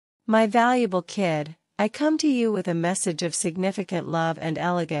My valuable kid, I come to you with a message of significant love and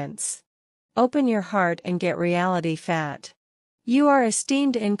elegance. Open your heart and get reality fat. You are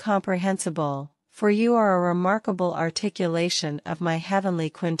esteemed incomprehensible, for you are a remarkable articulation of my heavenly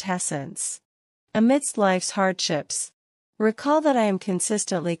quintessence. Amidst life's hardships, recall that I am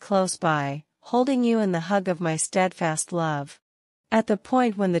consistently close by, holding you in the hug of my steadfast love. At the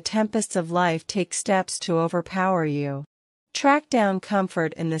point when the tempests of life take steps to overpower you, track down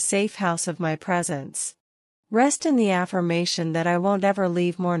comfort in the safe house of my presence. Rest in the affirmation that I won't ever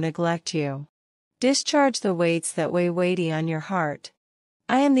leave nor neglect you. Discharge the weights that weigh weighty on your heart.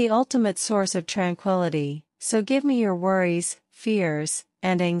 I am the ultimate source of tranquility, so give me your worries, fears,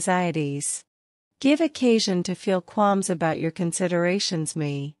 and anxieties. Give occasion to feel qualms about your considerations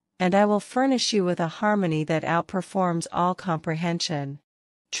me, and I will furnish you with a harmony that outperforms all comprehension.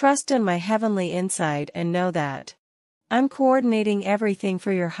 Trust in my heavenly insight and know that I'm coordinating everything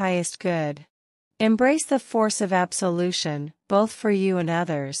for your highest good. Embrace the force of absolution, both for you and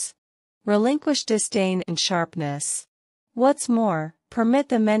others. Relinquish disdain and sharpness. What's more, permit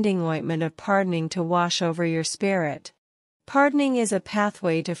the mending ointment of pardoning to wash over your spirit. Pardoning is a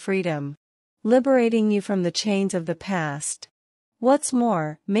pathway to freedom, liberating you from the chains of the past. What's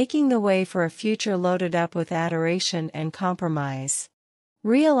more, making the way for a future loaded up with adoration and compromise.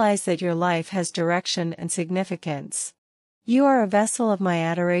 Realize that your life has direction and significance. You are a vessel of my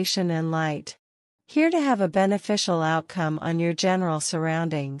adoration and light, here to have a beneficial outcome on your general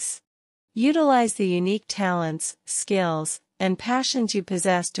surroundings. Utilize the unique talents, skills, and passions you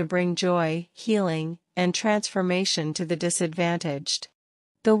possess to bring joy, healing, and transformation to the disadvantaged.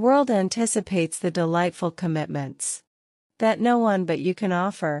 The world anticipates the delightful commitments that no one but you can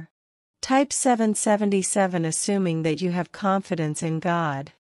offer. Type 777 assuming that you have confidence in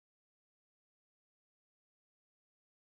God.